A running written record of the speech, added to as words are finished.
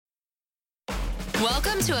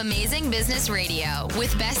Welcome to Amazing Business Radio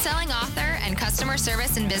with best-selling author and customer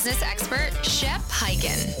service and business expert, Shep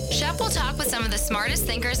Hyken. Shep will talk with some of the smartest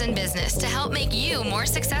thinkers in business to help make you more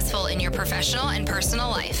successful in your professional and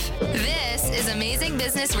personal life. This is Amazing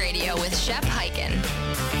Business Radio with Shep Hyken.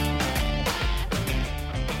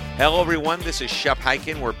 Hello, everyone. This is Shep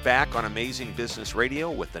Hyken. We're back on Amazing Business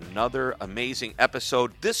Radio with another amazing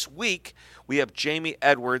episode. This week, we have Jamie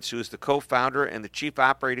Edwards, who is the co-founder and the chief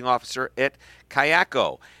operating officer at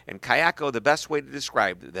Kayako. And Kayako, the best way to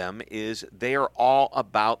describe them is they are all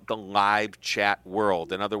about the live chat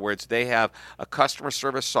world. In other words, they have a customer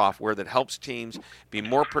service software that helps teams be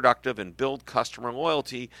more productive and build customer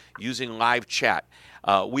loyalty using live chat.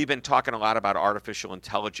 We've been talking a lot about artificial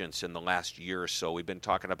intelligence in the last year or so. We've been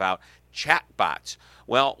talking about chatbots.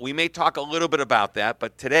 Well, we may talk a little bit about that,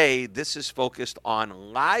 but today this is focused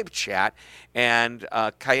on live chat, and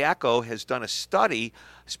Kayako has done a study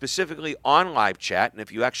specifically on live chat, and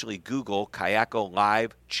if you actually Google Kayako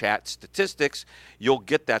live chat statistics, you'll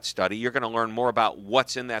get that study. You're going to learn more about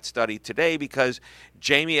what's in that study today because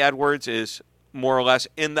Jamie Edwards is more or less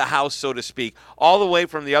in the house, so to speak, all the way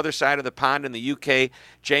from the other side of the pond in the UK.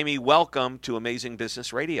 Jamie, welcome to Amazing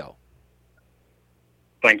Business Radio.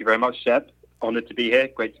 Thank you very much, Shep. Honored to be here.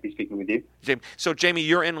 Great to be speaking with you. So, Jamie,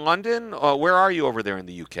 you're in London. Where are you over there in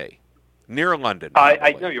the UK? Near London.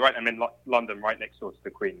 I know you're right. I'm in London, right next door to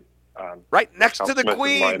the Queen. Right next to the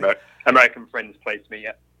Queen? My American friends placed me,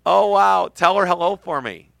 yeah. Oh, wow. Tell her hello for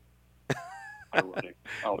me. I will do.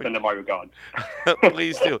 I'll send them my regards.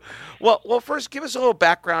 Please do. Well, first, give us a little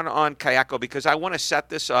background on Kayako because I want to set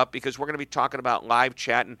this up because we're going to be talking about live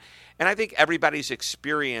chat. And I think everybody's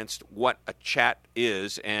experienced what a chat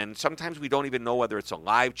is. And sometimes we don't even know whether it's a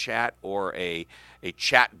live chat or a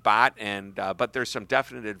chat bot. But there's some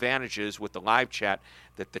definite advantages with the live chat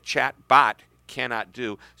that the chat bot cannot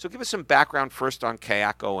do. So give us some background first on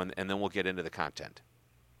Kayako, and then we'll get into the content.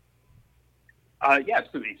 Yeah,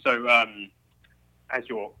 absolutely. So, as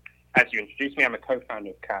you introduced me, I'm a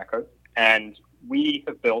co-founder of Kayako, and we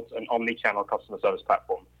have built an omni-channel customer service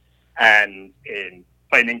platform. And in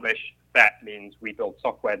plain English, that means we build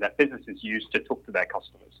software that businesses use to talk to their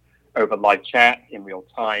customers over live chat in real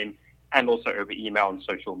time, and also over email and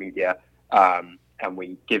social media. And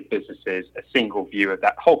we give businesses a single view of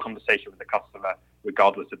that whole conversation with the customer,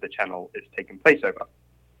 regardless of the channel it's taking place over.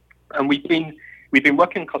 And we've been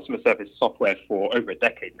working customer service software for over a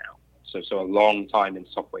decade now. So a long time in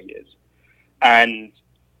software years. And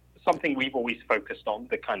something we've always focused on,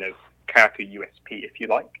 the kind of Kayako USP, if you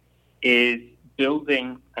like, is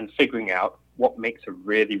building and figuring out what makes a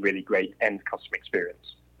really, really great end customer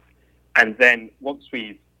experience. And then once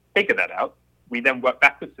we've figured that out, we then work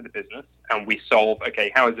backwards to the business and we solve,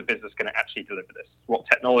 okay, how is the business going to actually deliver this? What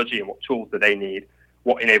technology and what tools do they need?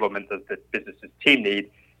 What enablement does the business's team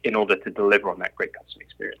need in order to deliver on that great customer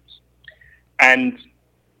experience? And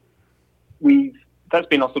that's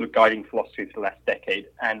been our sort of guiding philosophy for the last decade,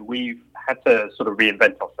 and we've had to sort of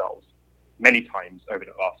reinvent ourselves many times over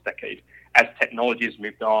the last decade as technology has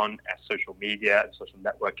moved on, as social media and social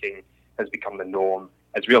networking has become the norm,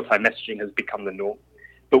 as real-time messaging has become the norm.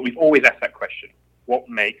 But we've always asked that question, what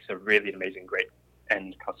makes a really amazing, great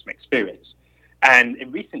end customer experience? And in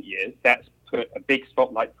recent years, that's put a big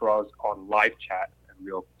spotlight for us on live chat and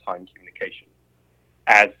real-time communication.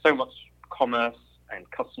 As so much commerce and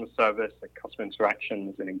customer service and customer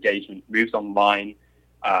interactions and engagement moves online,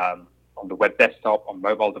 on the web desktop, on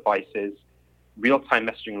mobile devices, real-time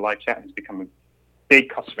messaging and live chat has become a big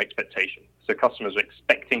customer expectation. So customers are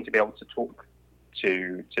expecting to be able to talk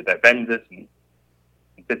to their vendors and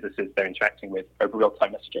businesses they're interacting with over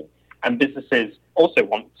real-time messaging. And businesses also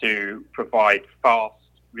want to provide fast,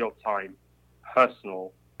 real-time,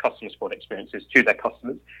 personal customer support experiences to their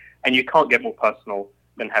customers. And you can't get more personal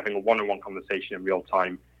than having a one-on-one conversation in real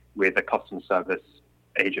time with a customer service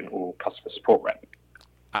agent or customer support rep.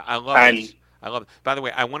 I love it. I love it. By the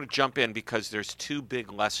way, I want to jump in because there's two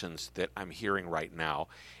big lessons that I'm hearing right now.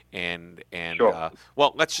 And sure.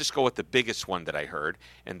 Well, let's just go with the biggest one that I heard,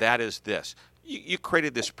 and that is this. You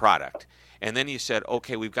created this product, and then you said,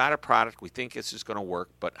 okay, we've got a product. We think this is going to work,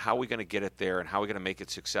 but how are we going to get it there, and how are we going to make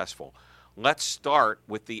it successful? Let's start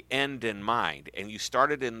with the end in mind. And you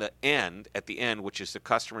started at the end, which is the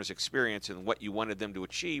customer's experience and what you wanted them to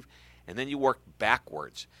achieve, and then you worked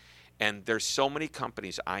backwards. And there's so many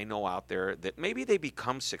companies I know out there that maybe they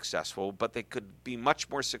become successful, but they could be much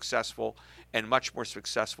more successful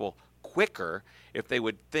quicker if they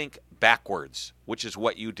would think backwards, which is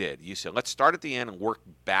what you did. You said, let's start at the end and work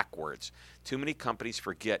backwards. Too many companies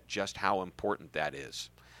forget just how important that is.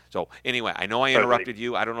 So anyway, I know I interrupted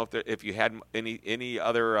you. I don't know if you had any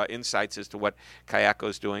other insights as to what Kayako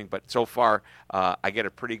is doing, but so far I get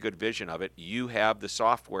a pretty good vision of it. You have the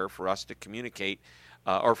software for us to communicate,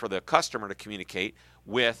 or for the customer to communicate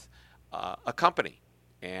with a company,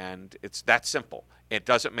 and it's that simple. It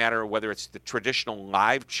doesn't matter whether it's the traditional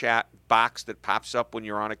live chat box that pops up when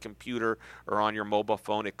you're on a computer or on your mobile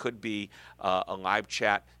phone. It could be a live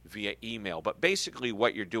chat via email. But basically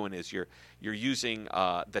what you're doing is you're using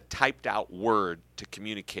the typed out word to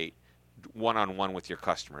communicate one-on-one with your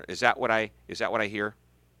customer. Is that what I hear?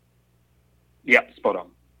 Yeah, spot on.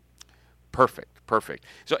 Perfect.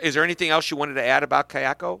 So is there anything else you wanted to add about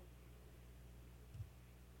Kayako?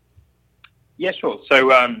 Yeah, sure. So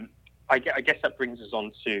I guess that brings us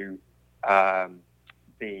on to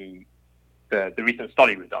the recent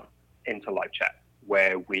study we've done into live chat,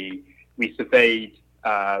 where we surveyed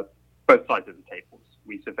both sides of the tables.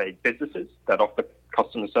 We surveyed businesses that offer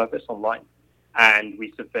customer service online, and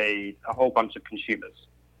we surveyed a whole bunch of consumers,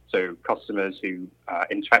 so customers who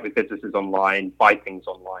interact with businesses online, buy things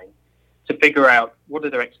online, to figure out what are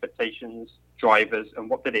their expectations, drivers, and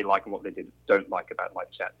what do they like and what they don't like about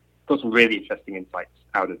live chat. Got some really interesting insights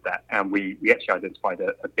out of that, and we actually identified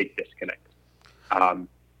a big disconnect.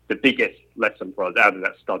 The biggest lesson for us out of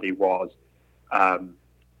that study was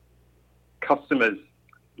customers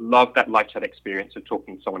love that live chat experience of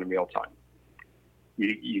talking to someone in real time.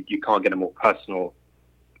 You can't get a more personal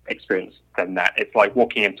experience than that. It's like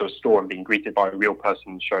walking into a store and being greeted by a real person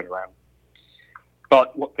and shown around.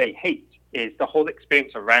 But what they hate is the whole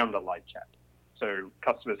experience around the live chat. So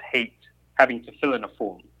customers hate having to fill in a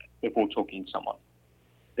form before talking to someone.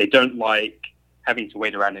 They don't like having to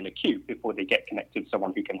wait around in a queue before they get connected to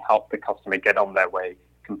someone who can help the customer get on their way,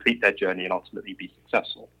 complete their journey, and ultimately be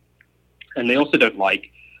successful. And they also don't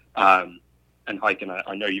like, and Heiken,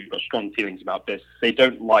 I know you've got strong feelings about this, they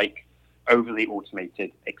don't like overly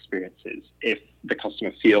automated experiences if the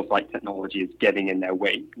customer feels like technology is getting in their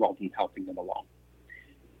way rather than helping them along.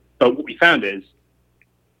 But what we found is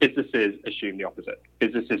businesses assume the opposite.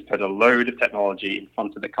 Businesses put a load of technology in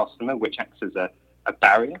front of the customer, which acts as a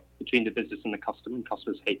barrier between the business and the customer, and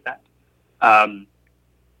customers hate that. And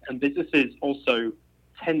businesses also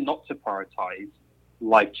tend not to prioritize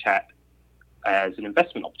live chat as an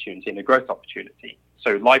investment opportunity and a growth opportunity.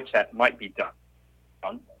 So live chat might be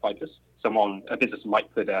done by this. A business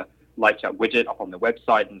might put a live chat widget up on the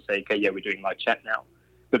website and say, okay, yeah, we're doing live chat now.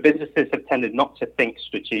 But businesses have tended not to think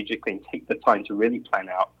strategically and take the time to really plan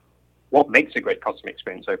out what makes a great customer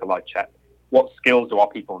experience over live chat. What skills do our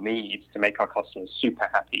people need to make our customers super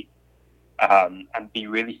happy and be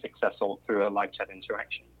really successful through a live chat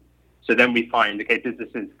interaction? So then we find, okay,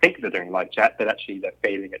 businesses think they're doing live chat, but actually they're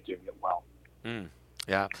failing at doing it well.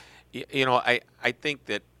 Yeah. I think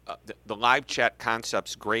that the live chat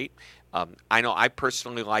concept's great. I know I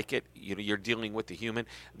personally like it. You're dealing with the human.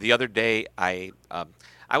 The other day, I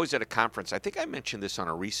was at a conference. I think I mentioned this on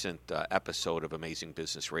a recent episode of Amazing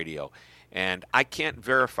Business Radio, and I can't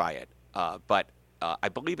verify it, but I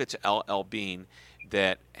believe it's LL Bean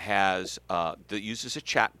that uses a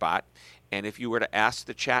chat bot. And if you were to ask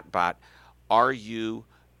the chat bot, "Are you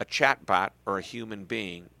a chat bot or a human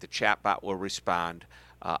being?" the chat bot will respond,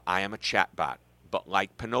 "I am a chat bot. But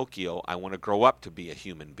like Pinocchio, I want to grow up to be a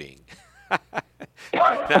human being."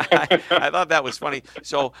 I thought that was funny.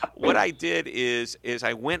 So what I did is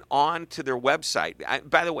I went on to their website.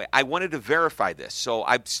 By the way, I wanted to verify this. So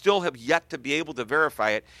I still have yet to be able to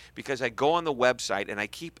verify it because I go on the website and I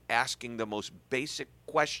keep asking the most basic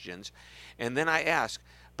questions. And then I ask,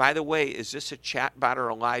 by the way, is this a chat bot or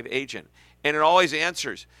a live agent? And it always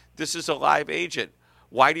answers, this is a live agent.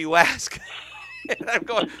 Why do you ask? And I'm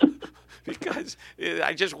going, because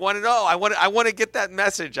I just want to know. I want to get that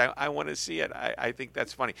message. I want to see it. I think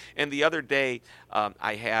that's funny. And the other day,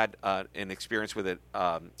 I had an experience with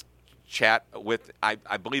a chat with, I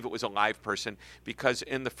believe it was a live person, because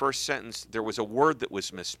in the first sentence, there was a word that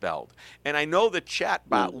was misspelled. And I know the chat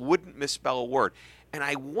bot wouldn't misspell a word. And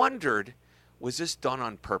I wondered, was this done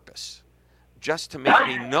on purpose? Just to make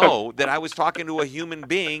me know that I was talking to a human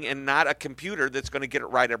being and not a computer that's going to get it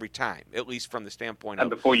right every time, at least from the standpoint of...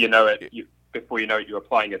 And before you know it, you're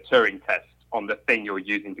applying a Turing test on the thing you're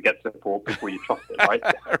using to get support before you trust it,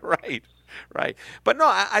 right? Right. But no,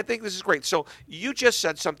 I think this is great. So you just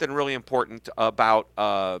said something really important about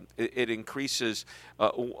it increases...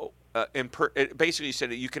 it basically said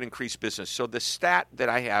that you can increase business. So the stat that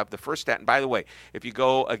I have, the first stat, and by the way, if you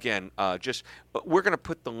go again, we're going to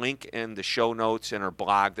put the link in the show notes in our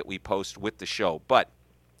blog that we post with the show. But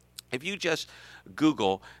If you just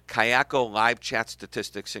Google Kayako live chat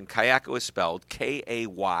statistics, and Kayako is spelled K-A-Y-A-K-O.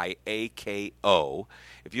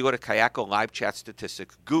 If you go to Kayako live chat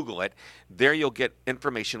statistics, Google it, there you'll get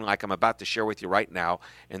information like I'm about to share with you right now,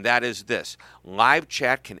 and that is this. Live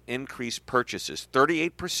chat can increase purchases.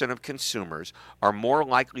 38% of consumers are more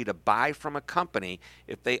likely to buy from a company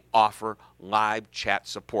if they offer live chat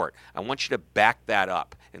support. I want you to back that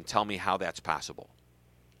up and tell me how that's possible.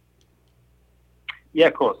 Yeah,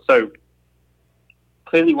 of course. So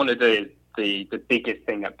clearly one of the biggest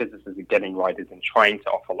thing that businesses are getting right is in trying to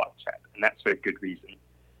offer live chat, and that's for a good reason.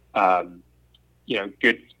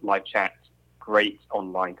 Good live chat, great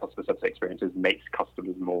online customer service experiences makes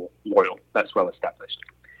customers more loyal. That's well established.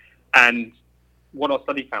 And what our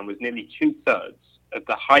study found was nearly 2/3 of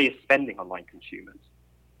the highest spending online consumers,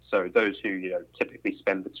 so those who typically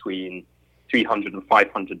spend between $300 and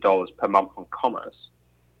 $500 per month on commerce,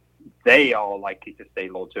 they are likely to stay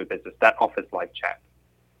loyal to a business that offers live chat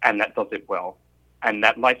and that does it well. And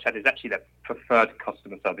that live chat is actually their preferred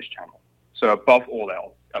customer service channel. So above all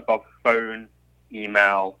else, above phone,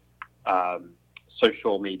 email,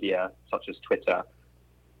 social media, such as Twitter,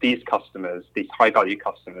 these high-value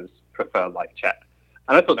customers prefer live chat.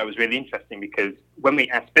 And I thought that was really interesting because when we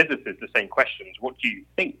ask businesses the same questions, what do you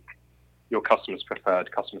think your customer's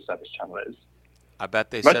preferred customer service channel is? I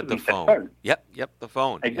bet they Most said of the them said phone. phone. Yep, the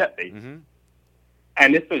phone. Exactly. Yeah. Mm-hmm.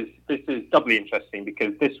 And this is doubly interesting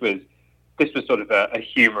because this was sort of a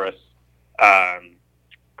humorous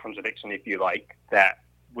contradiction, if you like, that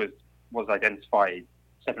was identified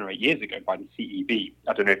 7 or 8 years ago by the CEB.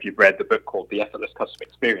 I don't know if you've read the book called The Effortless Customer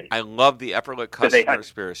Experience. I love the Effortless Customer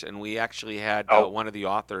Experience, and we actually had one of the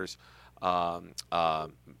authors,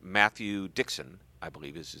 Matthew Dixon, I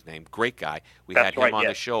believe is his name. Great guy. We had him on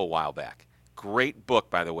the show a while back. Great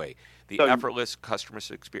book, by the way. The Effortless Customer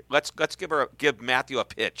Experience. Let's give Matthew a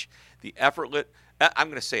pitch. The effortless. I'm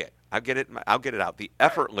going to say it. I'll get it out. The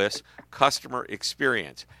Effortless Customer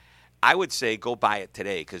Experience. I would say go buy it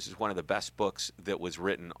today because it's one of the best books that was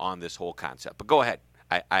written on this whole concept. But go ahead.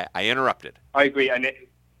 I interrupted. I agree, and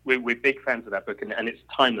we're big fans of that book, and it's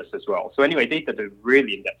timeless as well. So anyway, they did a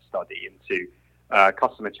really in-depth study into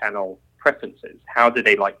customer channel preferences. How do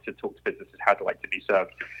they like to talk to businesses? How do they like to be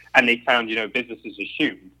served? And they found, businesses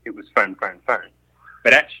assumed it was phone.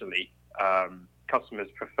 But actually, customers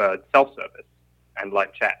preferred self-service and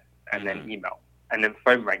live chat and then email. And then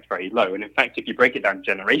phone ranked very low. And in fact, if you break it down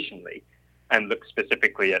generationally and look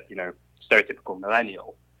specifically at, stereotypical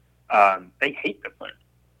millennial, they hate the phone.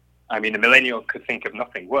 I mean, a millennial could think of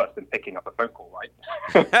nothing worse than picking up a phone call,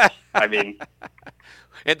 right? I mean...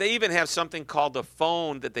 And they even have something called a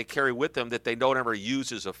phone that they carry with them that they don't ever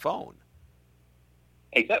use as a phone.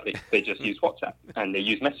 Exactly. They just use WhatsApp and they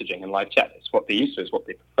use messaging and live chat. It's what they use to, it's what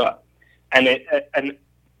they prefer. And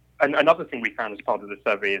another thing we found as part of the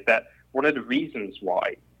survey is that one of the reasons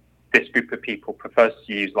why this group of people prefers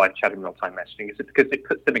to use live chat and real-time messaging is because it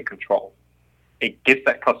puts them in control. It gives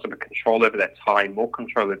that customer control over their time, more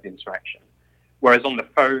control over the interaction. Whereas on the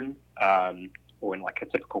phone or in like a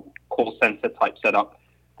typical call center type setup,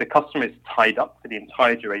 the customer is tied up for the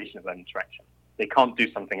entire duration of that interaction. They can't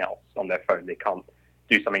do something else on their phone. They can't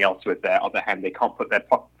do something else with their other hand. They can't put their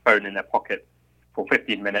phone in their pocket for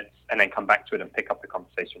 15 minutes and then come back to it and pick up the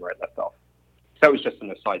conversation where it left off. So that was just an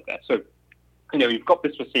aside there. So, you've got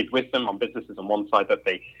this received wisdom on businesses on one side that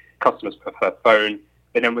customers prefer phone,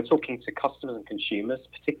 but then we're talking to customers and consumers,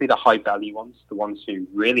 particularly the high-value ones, the ones who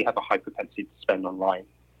really have a high propensity to spend online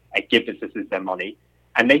and give businesses their money,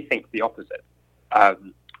 and they think the opposite.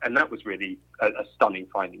 And that was really a stunning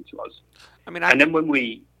finding to us.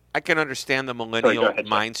 I can understand the millennial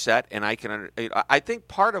mindset, and I think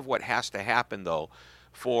part of what has to happen, though,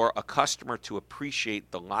 for a customer to appreciate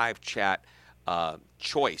the live chat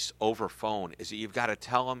choice over phone is that you've got to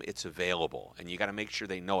tell them it's available, and you got to make sure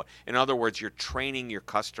they know it. In other words, you're training your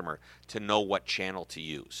customer to know what channel to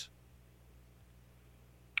use.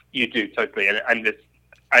 You do, totally. And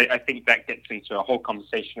I think that gets into a whole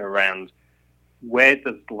conversation around where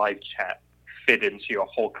does live chat fit into your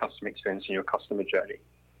whole customer experience and your customer journey,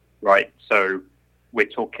 right? So we're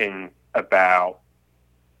talking about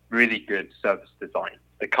really good service design,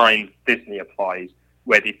 the kind Disney applies,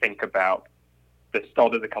 where they think about the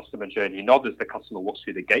start of the customer journey, not as the customer walks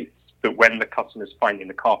through the gates, but when the customer's finding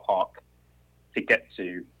the car park to get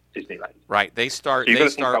to Disneyland. Right. They start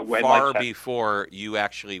far before you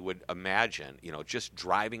actually would imagine, just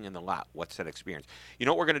driving in the lot. What's that experience? You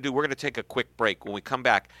know what we're going to do? We're going to take a quick break. When we come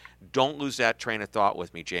back, don't lose that train of thought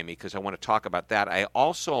with me, Jamie, because I want to talk about that.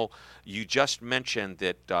 You just mentioned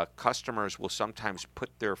that customers will sometimes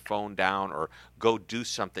put their phone down or go do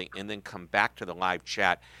something and then come back to the live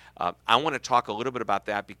chat. I want to talk a little bit about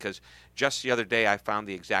that because just the other day I found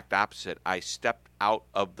the exact opposite. I stepped out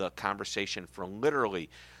of the conversation for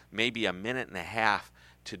literally maybe a minute and a half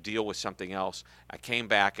to deal with something else. I came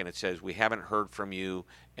back and it says, we haven't heard from you,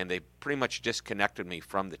 and they pretty much disconnected me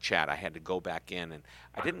from the chat. I had to go back in, and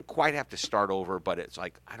I didn't quite have to start over, but it's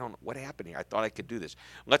like, I don't know what happened here. I thought I could do this.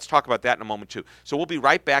 Let's talk about that in a moment, too. So we'll be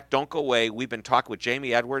right back. Don't go away. We've been talking with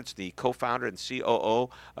Jamie Edwards, the co-founder and COO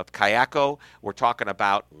of Kayako. We're talking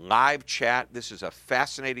about live chat. This is a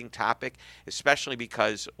fascinating topic, especially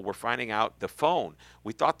because we're finding out the phone.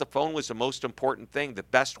 We thought the phone was the most important thing, the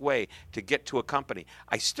best way to get to a company.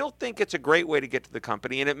 I still think it's a great way to get to the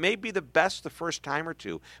company, and it may be the best the first time or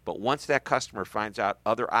two, but once that customer finds out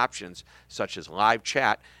other options, such as live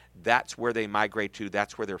chat, that's where they migrate to.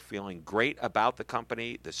 That's where they're feeling great about the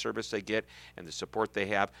company, the service they get, and the support they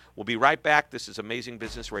have. We'll be right back. This is Amazing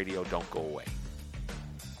Business Radio. Don't go away.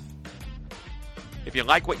 If you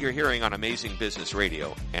like what you're hearing on Amazing Business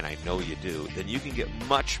Radio, and I know you do, then you can get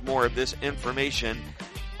much more of this information.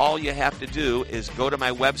 All you have to do is go to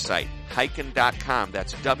my website, hyken.com.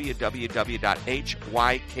 That's www.hyken.com.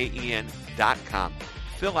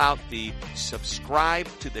 Fill out the subscribe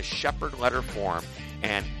to the Shepherd Letter form,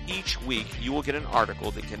 and each week you will get an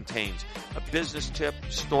article that contains a business tip,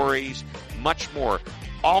 stories, much more,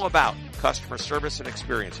 all about customer service and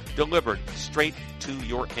experience delivered straight to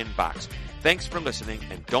your inbox. Thanks for listening,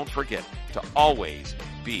 and don't forget to always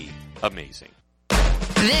be amazing.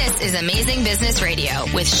 This is Amazing Business Radio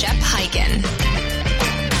with Shep Hyken.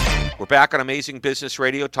 We're back on Amazing Business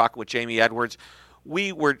Radio talking with Jamie Edwards.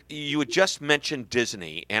 You had just mentioned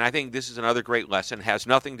Disney, and I think this is another great lesson. It has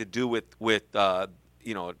nothing to do with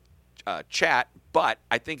chat, but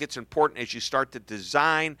I think it's important as you start to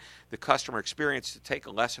design the customer experience to take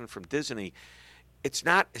a lesson from Disney. It's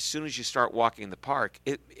not as soon as you start walking in the park.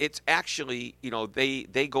 It's actually,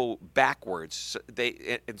 they go backwards.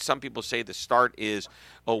 And some people say the start is,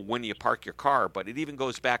 when you park your car, but it even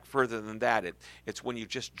goes back further than that. It's when you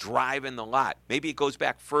just drive in the lot. Maybe it goes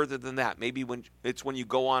back further than that. Maybe when you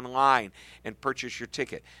go online and purchase your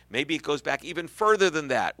ticket. Maybe it goes back even further than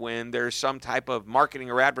that when there's some type of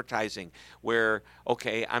marketing or advertising where,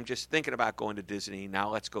 okay, I'm just thinking about going to Disney.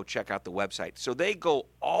 Now let's go check out the website. So they go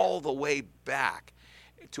all the way back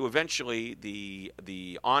to eventually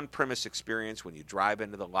the on-premise experience when you drive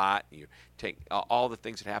into the lot, and you take all the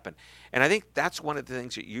things that happen. And I think that's one of the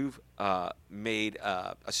things that you've made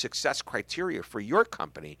a success criteria for your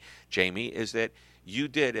company, Jamie, is that you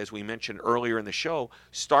did, as we mentioned earlier in the show,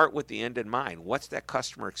 start with the end in mind. What's that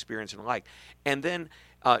customer experience like? And then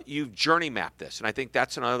you've journey mapped this. And I think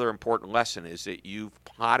that's another important lesson, is that you've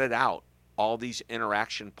plotted out all these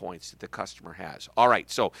interaction points that the customer has. All right,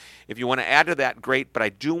 so if you want to add to that, great, but I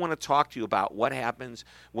do want to talk to you about what happens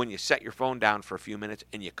when you set your phone down for a few minutes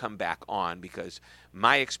and you come back on, because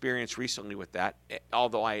my experience recently with that,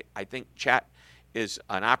 although I think chat is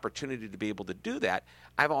an opportunity to be able to do that,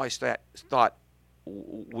 I've always thought,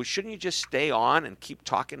 well, shouldn't you just stay on and keep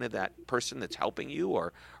talking to that person that's helping you,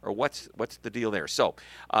 or what's the deal there? So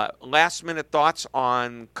last minute thoughts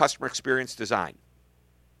on customer experience design.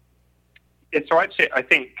 So actually, I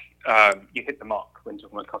think you hit the mark when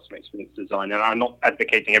talking about customer experience design. And I'm not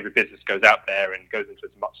advocating every business goes out there and goes into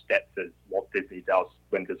as much depth as what Disney does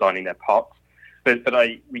when designing their parks. But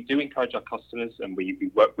we do encourage our customers, and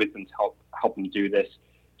we work with them to help them do this,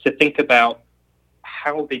 to think about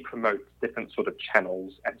how they promote different sort of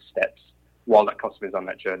channels and steps while that customer is on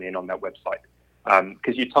that journey and on that website.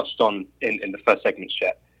 Because you touched on in the first segment,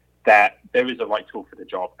 Shep, that there is a right tool for the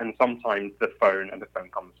job. And sometimes the phone and the phone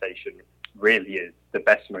conversation really is the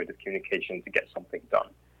best mode of communication to get something done.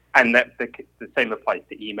 And that the same applies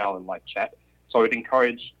to email and live chat. So I would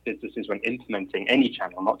encourage businesses when implementing any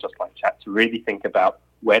channel, not just live chat, to really think about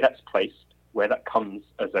where that's placed, where that comes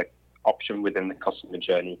as an option within the customer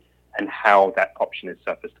journey, and how that option is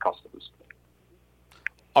surfaced to customers.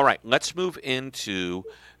 All right, let's move into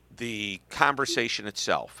the conversation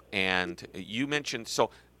itself. And you mentioned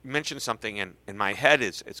something, and in my head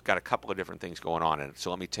it's got a couple of different things going on in it. So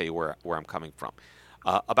let me tell you where I'm coming from.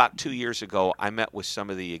 About 2 years ago, I met with some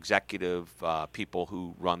of the executive people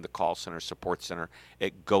who run the call center, support center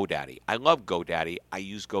at GoDaddy. I love GoDaddy. I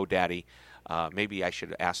use GoDaddy. Maybe I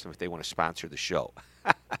should ask them if they want to sponsor the show.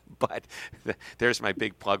 But there's my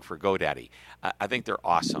big plug for GoDaddy. I think they're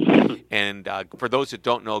awesome. And for those that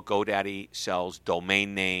don't know, GoDaddy sells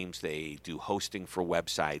domain names. They do hosting for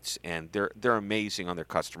websites, and they're amazing on their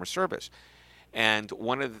customer service. And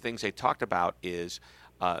one of the things they talked about is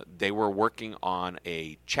they were working on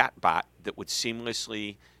a chat bot that would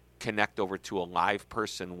seamlessly connect over to a live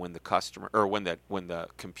person when the customer or when the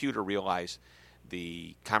computer realized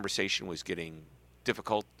the conversation was getting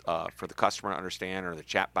difficult for the customer to understand, or the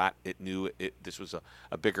chat bot, it knew this was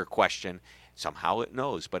a bigger question. Somehow it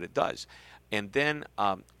knows, but it does. And then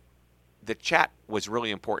the chat was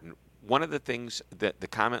really important. One of the things that the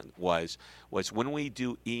comment was when we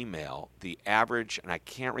do email, the average, and I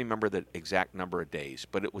can't remember the exact number of days,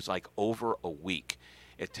 but it was like over a week.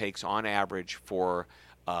 It takes on average for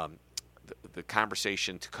the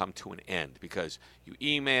conversation to come to an end, because you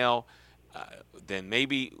email, then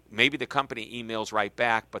maybe the company emails right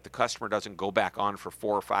back, but the customer doesn't go back on for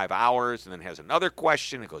 4 or 5 hours and then has another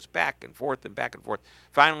question. It goes back and forth and back and forth.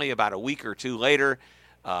 Finally, about a week or two later,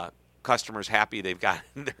 customers happy they've got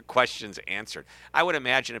their questions answered. I would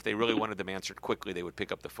imagine if they really wanted them answered quickly, they would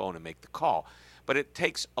pick up the phone and make the call. But it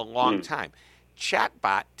takes a long time.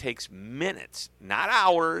 Chatbot takes minutes, not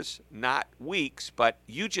hours, not weeks, but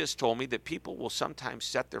you just told me that people will sometimes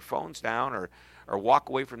set their phones down or walk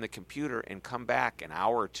away from the computer and come back an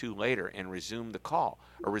hour or two later and resume the call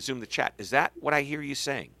or resume the chat. Is that what I hear you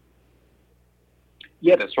saying?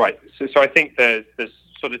 Yeah, that's right. So I think there's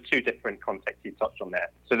sort of two different contexts you touched on there.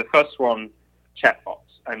 So the first one, chatbots.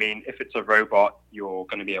 I mean, if it's a robot, you're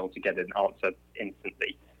going to be able to get an answer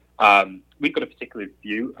instantly. We've got a particular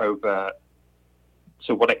view over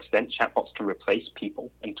to what extent chatbots can replace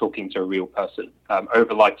people and talking to a real person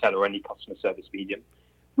over live chat or any customer service medium.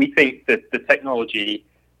 We think that the technology,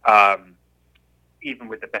 even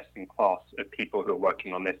with the best in class of people who are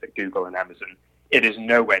working on this at Google and Amazon, it is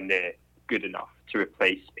nowhere near good enough to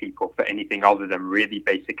replace people for anything other than really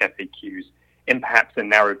basic FAQs in perhaps a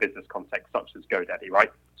narrow business context such as GoDaddy, right?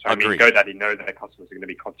 So I mean, GoDaddy know that their customers are going to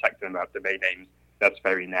be contacting them about domain names. That's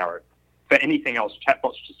very narrow. For anything else,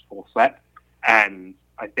 chatbots just fall flat. And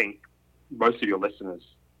I think most of your listeners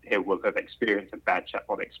here will have experienced a bad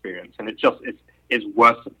chatbot experience, and it just is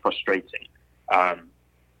worse than frustrating.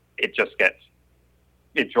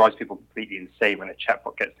 It drives people completely insane when a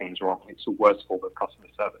chatbot gets things wrong. It's the worst form of customer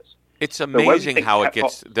service. It's amazing how it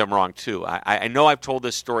gets them wrong, too. I know I've told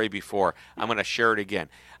this story before. I'm going to share it again.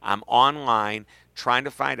 I'm online trying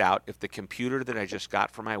to find out if the computer that I just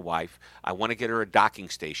got for my wife, I want to get her a docking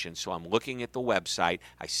station. So I'm looking at the website.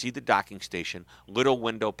 I see the docking station. Little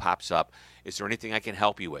window pops up. Is there anything I can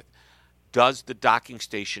help you with? Does the docking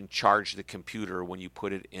station charge the computer when you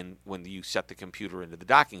put it in, when you set the computer into the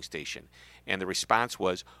docking station? And the response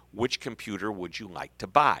was, which computer would you like to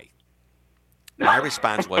buy? My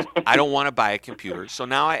response was, I don't want to buy a computer. So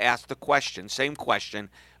now I asked the question, same question,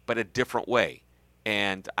 but a different way.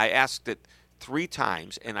 And I asked it 3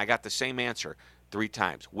 times, and I got the same answer 3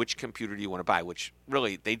 times. Which computer do you want to buy? Which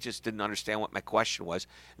really, they just didn't understand what my question was.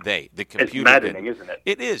 The computer. It's maddening, isn't it?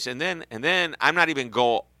 It is. And then I'm not even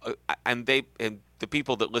and the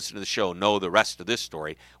people that listen to the show know the rest of this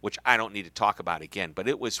story, which I don't need to talk about again. But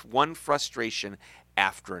it was one frustration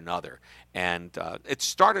after another. And it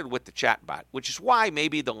started with the chatbot, which is why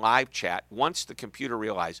maybe the live chat, once the computer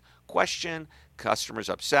realized question, customer's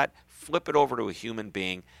upset, flip it over to a human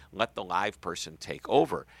being, let the live person take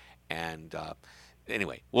over. And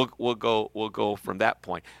anyway, we'll go from that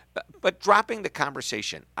point. But dropping the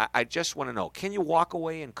conversation, I just want to know, can you walk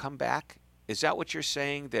away and come back? Is that what you're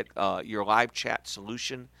saying that your live chat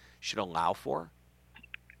solution should allow for?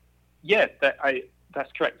 Yeah,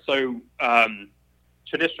 that's correct. So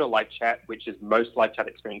traditional live chat, which is most live chat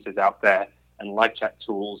experiences out there, and live chat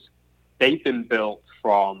tools, they've been built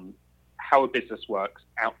from how a business works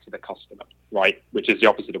out to the customer, right? Which is the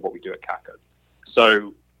opposite of what we do at Kako.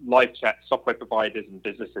 So live chat software providers and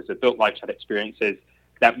businesses have built live chat experiences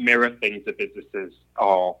that mirror things that businesses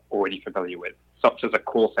are already familiar with, such as a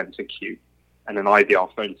call center queue and an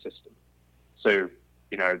IVR phone system. So,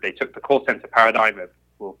 they took the call center paradigm of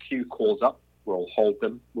we'll queue calls up, we'll hold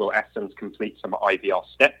them, we'll ask them to complete some IVR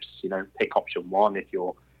steps, pick option 1 if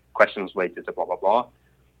your question's related to blah, blah, blah.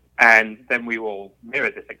 And then we will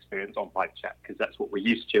mirror this experience on live chat because that's what we're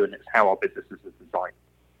used to and it's how our businesses are designed.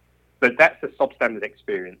 But that's a substandard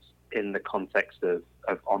experience in the context of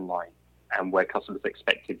online and where customers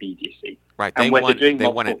expect to be DC. Right. And they're doing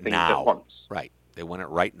multiple things now. At once. Right. They want it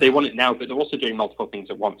right now. They want it now, but they're also doing multiple things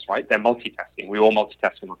at once, right? They're multitasking. We all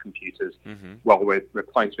multitask on our computers. Mm-hmm. While we're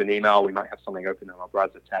replying to an email, we might have something open in our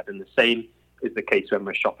browser tab. And the same is the case when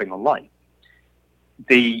we're shopping online.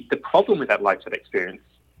 The problem with that live chat experience,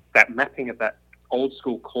 that mapping of that old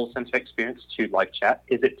school call center experience to live chat,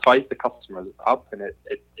 is it ties the customers up and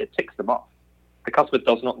it ticks them off. The customer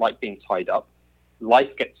does not like being tied up.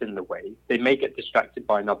 life gets in the way. They may get distracted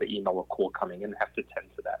by another email or call coming and have to tend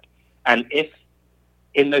to that. And if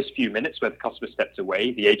in those few minutes where the customer steps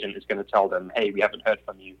away, the agent is going to tell them, hey, we haven't heard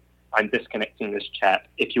from you. I'm disconnecting this chat.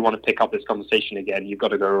 If you want to pick up this conversation again, you've got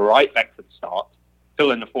to go right back to the start,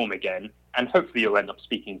 fill in the form again, and hopefully you'll end up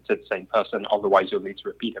speaking to the same person. Otherwise, you'll need to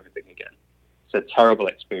repeat everything again. It's a terrible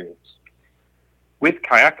experience. With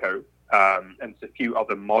Kayako, and there's a few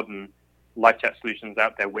other modern live chat solutions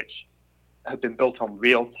out there which have been built on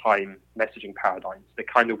real-time messaging paradigms, the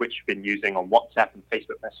kind of which we've been using on WhatsApp and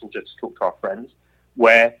Facebook Messenger to talk to our friends,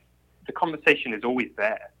 where the conversation is always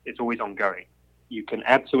there. It's always ongoing. You can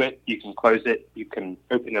add to it, you can close it, you can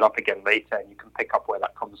open it up again later, and you can pick up where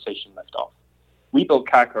that conversation left off. We built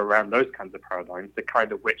Kayako around those kinds of paradigms, the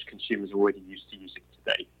kind of which consumers are already used to using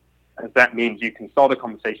today. And that means you can start a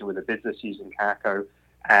conversation with a business using Kayako,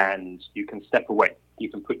 and you can step away. You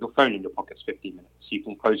can put your phone in your pockets 15 minutes. You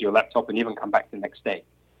can close your laptop and even come back the next day.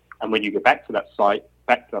 And when you go back to that site,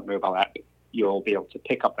 back to that mobile app, you'll be able to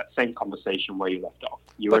pick up that same conversation where you left off.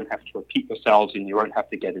 You won't have to repeat yourselves, and you won't have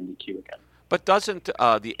to get in the queue again. But doesn't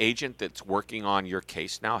the agent that's working on your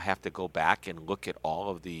case now have to go back and look at all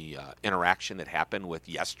of the interaction that happened with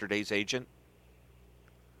yesterday's agent?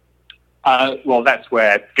 Well, that's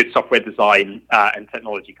where good software design and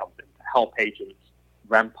technology comes in to help agents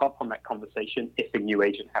ramp up on that conversation if a new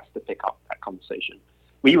agent has to pick up that conversation.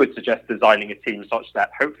 We would suggest designing a team such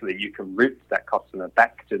that hopefully you can route that customer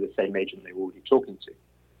back to the same agent they were already talking to.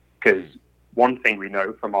 Because one thing we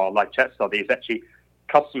know from our live chat study is actually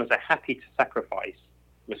customers are happy to sacrifice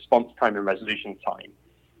response time and resolution time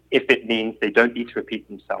if it means they don't need to repeat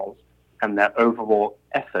themselves and their overall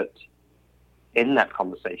effort in that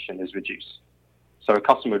conversation is reduced. So a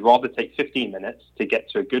customer would rather take 15 minutes to get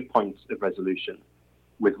to a good point of resolution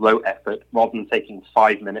with low effort rather than taking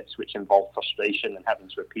 5 minutes, which involve frustration and having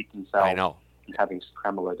to repeat themselves. I know. And having to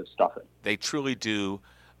cram a load of stuff in. They truly do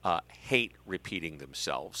hate repeating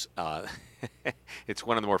themselves. It's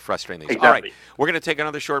one of the more frustrating things. Exactly. All right, we're going to take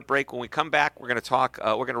another short break. When we come back, we're going to talk.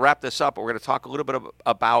 We're going to wrap this up. We're going to talk a little bit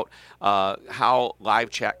about how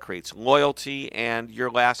live chat creates loyalty and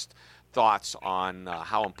your last thoughts on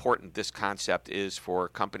how important this concept is for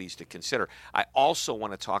companies to consider. I also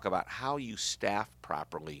want to talk about how you staff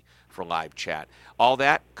properly for live chat. All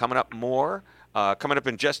that coming up more. Coming up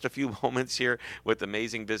in just a few moments here with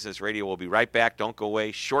Amazing Business Radio. We'll be right back. Don't go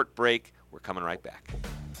away. Short break. We're coming right back.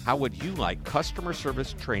 How would you like customer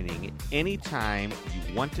service training anytime you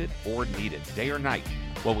want it or need it, day or night?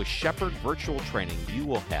 Well, with Shepherd Virtual Training, you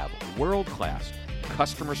will have world-class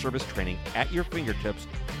customer service training at your fingertips,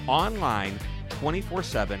 online,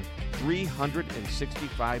 24/7,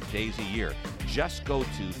 365 days a year. Just go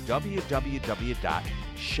to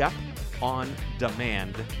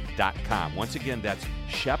www.shepondemand.com. Once again, that's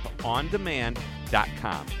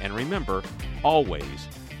shepondemand.com. And remember, always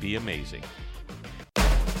be amazing.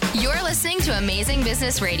 You're listening to Amazing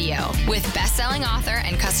Business Radio with best-selling author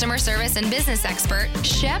and customer service and business expert,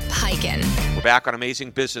 Shep Hyken. We're back on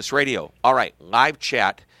Amazing Business Radio. All right, live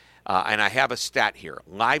chat, and I have a stat here.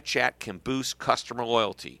 Live chat can boost customer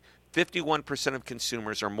loyalty. 51% of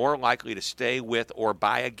consumers are more likely to stay with or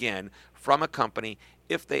buy again from a company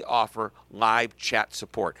if they offer live chat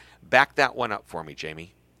support. Back that one up for me,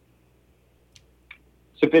 Jamie.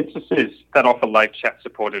 So businesses that offer live chat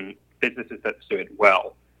support and businesses that do it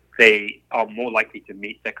well, they are more likely to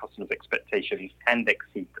meet their customers' expectations and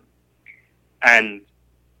exceed them. And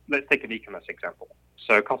let's take an e-commerce example.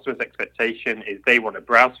 So a customer's expectation is they want to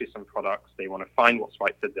browse through some products, they want to find what's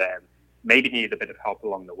right for them, maybe need a bit of help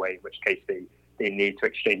along the way, in which case they need to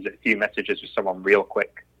exchange a few messages with someone real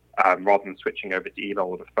quick, rather than switching over to email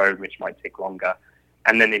or the phone, which might take longer,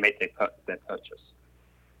 and then they make their purchase.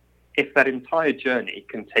 If that entire journey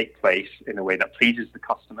can take place in a way that pleases the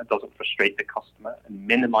customer, doesn't frustrate the customer, and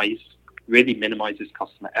really minimizes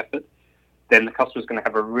customer effort, then the customer is going to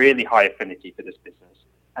have a really high affinity for this business,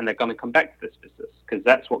 and they're going to come back to this business because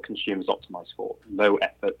that's what consumers optimize for: low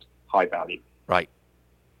effort, high value. Right.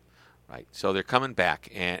 So they're coming back,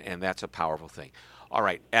 and that's a powerful thing. All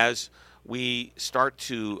right, as we start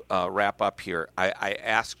to wrap up here, I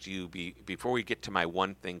asked you before we get to my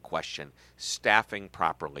one thing question, staffing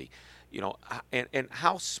properly, and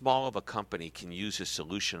how small of a company can use a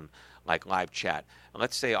solution like live chat.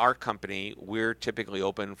 Let's say our company, we're typically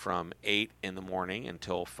open from 8 in the morning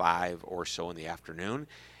until 5 or so in the afternoon.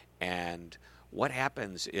 And what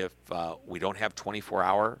happens if we don't have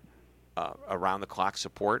 24-hour around-the-clock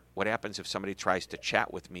support? What happens if somebody tries to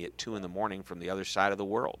chat with me at 2 in the morning from the other side of the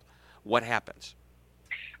world? What happens?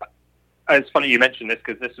 It's funny you mentioned this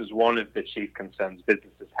because this is one of the chief concerns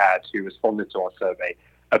businesses had who responded to our survey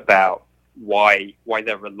about why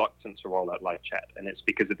they're reluctant to roll out live chat, and it's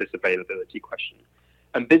because of this availability question.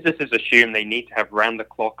 And businesses assume they need to have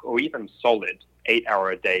round-the-clock or even solid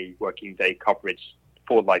 8-hour-a-day working day coverage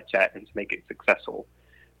for live chat and to make it successful.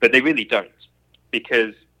 But they really don't,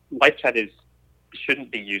 because live chat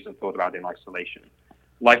shouldn't be used and thought about in isolation.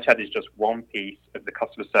 Live chat is just one piece of the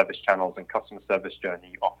customer service channels and customer service journey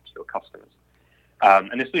you offer to your customers.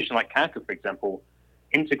 And a solution like Kayako, for example,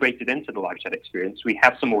 integrated into the live chat experience, we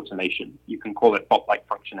have some automation. You can call it bot-like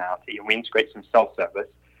functionality, and we integrate some self-service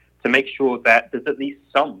to make sure that there's at least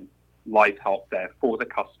some live help there for the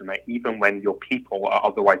customer, even when your people are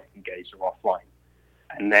otherwise engaged or offline.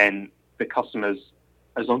 And then the customers,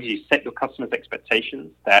 as long as you set your customers'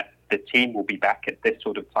 expectations that the team will be back at this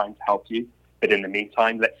sort of time to help you, but in the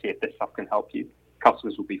meantime, let's see if this stuff can help you,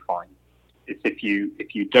 customers will be fine. It's if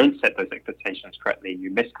you don't set those expectations correctly,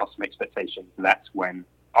 you miss customer expectations, that's when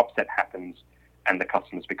upset happens and the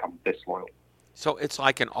customers become disloyal. So it's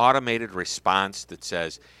like an automated response that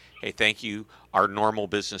says, hey, thank you. Our normal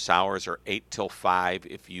business hours are 8 till 5.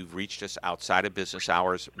 If you've reached us outside of business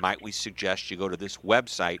hours, might we suggest you go to this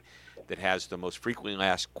website that has the most frequently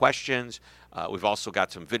asked questions. We've also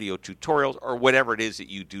got some video tutorials or whatever it is that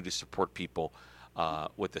you do to support people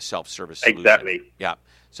with the self-service solution. Exactly. Yeah.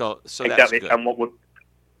 So exactly. That's good. And what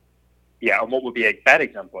would be a bad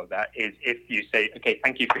example of that is if you say, okay,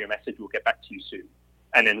 thank you for your message, we'll get back to you soon.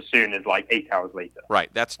 And then soon is like 8 hours later. Right.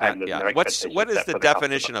 That's not, yeah. No What is the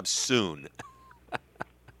definition of soon?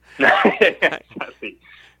 Exactly.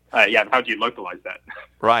 How do you localize that?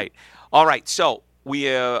 Right. All right. So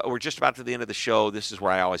we're just about to the end of the show. This is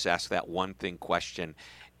where I always ask that one thing question.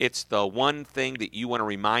 It's the one thing that you want to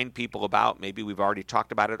remind people about. Maybe we've already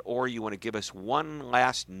talked about it, or you want to give us one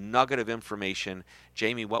last nugget of information.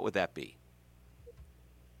 Jamie, what would that be?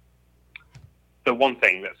 The one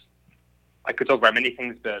thing that's, I could talk about many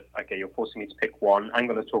things, but okay, you're forcing me to pick one. I'm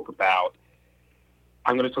going to talk about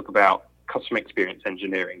customer experience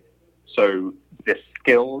engineering. So the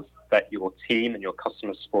skills that your team and your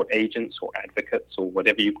customer support agents or advocates or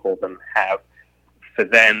whatever you call them have for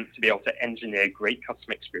them to be able to engineer great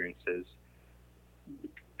customer experiences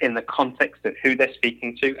in the context of who they're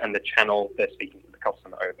speaking to and the channel they're speaking to the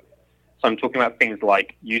customer over. So I'm talking about things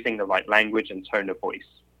like using the right language and tone of voice,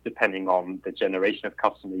 depending on the generation of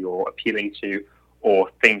customer you're appealing to or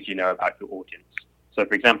things you know about your audience. So,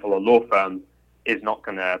 for example, a law firm is not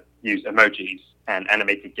going to use emojis and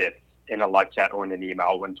animated GIFs in a live chat or in an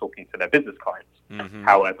email when talking to their business clients. Mm-hmm.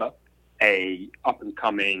 However, a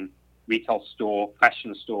up-and-coming retail store,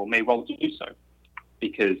 fashion store may well do so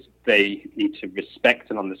because they need to respect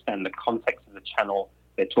and understand the context of the channel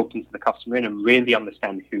they're talking to the customer in and really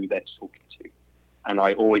understand who they're talking to. And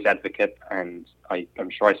I always advocate, and I'm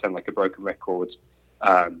sure I sound like a broken record,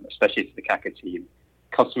 especially to the Kayako team,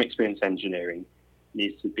 customer experience engineering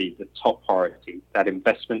needs to be the top priority, that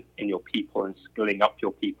investment in your people and skilling up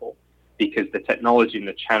your people, because the technology and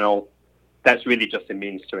the channel, that's really just a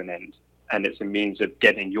means to an end. And it's a means of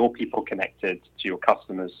getting your people connected to your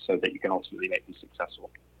customers so that you can ultimately make them successful.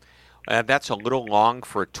 That's a little long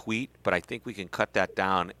for a tweet, but I think we can cut that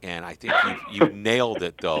down. And I think you nailed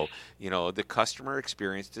it, though. You know, the customer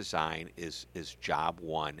experience design is job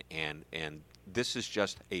one, and this is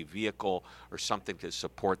just a vehicle or something to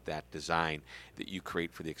support that design that you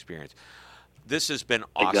create for the experience. This has been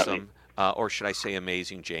awesome. Exactly. Or should I say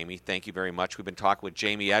amazing, Jamie. Thank you very much. We've been talking with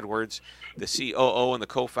Jamie Edwards, the COO and the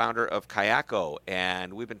co-founder of Kayako,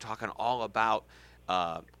 and we've been talking all about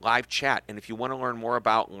live chat. And if you want to learn more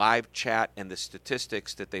about live chat and the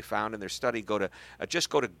statistics that they found in their study,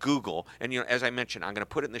 just go to Google. And as I mentioned, I'm going to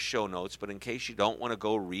put it in the show notes, but in case you don't want to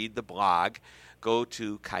go read the blog, go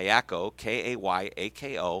to Kayako,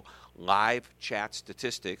 Kayako, live chat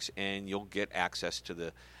statistics, and you'll get access to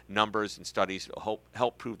the numbers and studies that will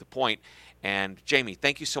help prove the point. And Jamie,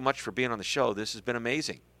 thank you so much for being on the show. This has been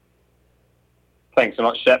amazing. Thanks so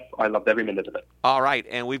much, Shep. I loved every minute of it. All right,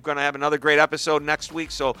 and we're going to have another great episode next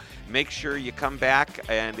week, so make sure you come back.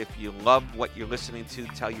 And if you love what you're listening to,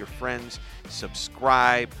 tell your friends,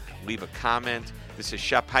 subscribe, leave a comment. This is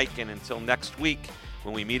Shep Hyken. Until next week,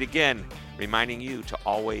 when we meet again, reminding you to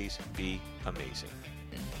always be amazing.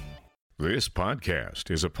 This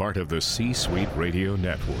podcast is a part of the C-Suite Radio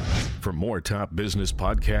Network. For more top business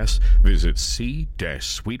podcasts, visit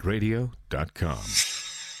c-suiteradio.com.